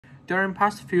During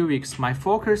past few weeks, my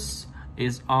focus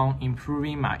is on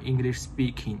improving my English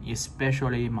speaking,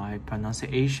 especially my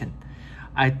pronunciation.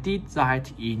 I did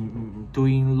that in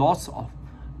doing lots of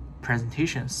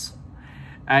presentations.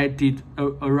 I did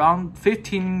around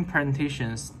 15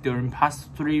 presentations during past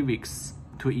 3 weeks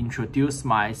to introduce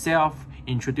myself,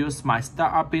 introduce my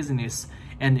startup business,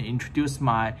 and introduce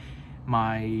my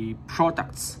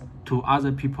products to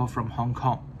other people from Hong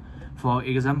Kong. For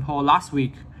example, last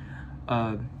week,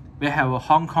 we have a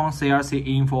Hong Kong CRC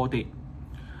Info Day.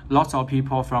 Lots of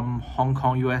people from Hong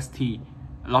Kong UST,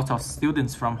 lots of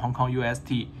students from Hong Kong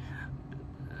UST,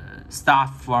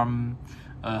 staff from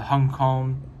Hong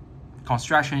Kong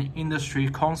Construction Industry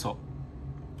Council,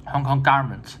 Hong Kong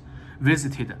government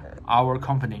visited our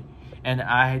company, and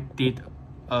I did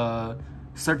a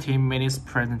 30 minutes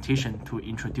presentation to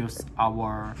introduce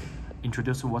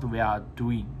what we are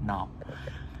doing now.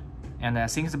 And I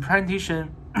think the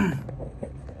presentation,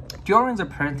 during the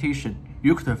presentation,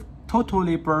 you could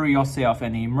totally bury yourself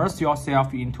and immerse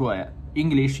yourself into an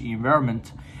English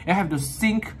environment. You have to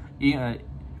think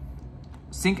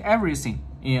everything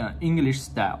in an English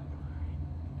style.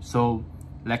 So,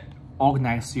 like,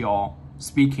 organize your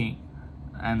speaking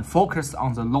and focus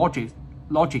on the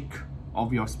logic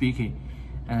of your speaking,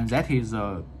 and that is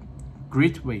a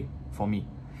great way for me.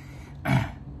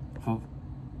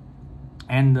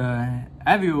 And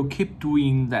I will keep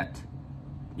doing that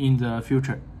in the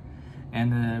future.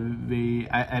 And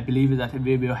I believe that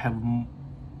we will have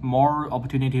more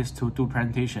opportunities to do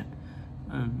presentation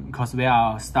because we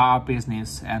are a startup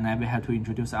business, and we have to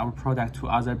introduce our product to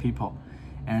other people,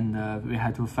 and we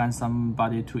have to find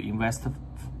somebody to invest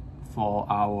for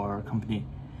our company.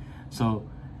 So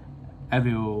I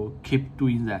will keep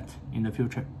doing that in the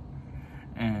future.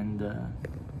 And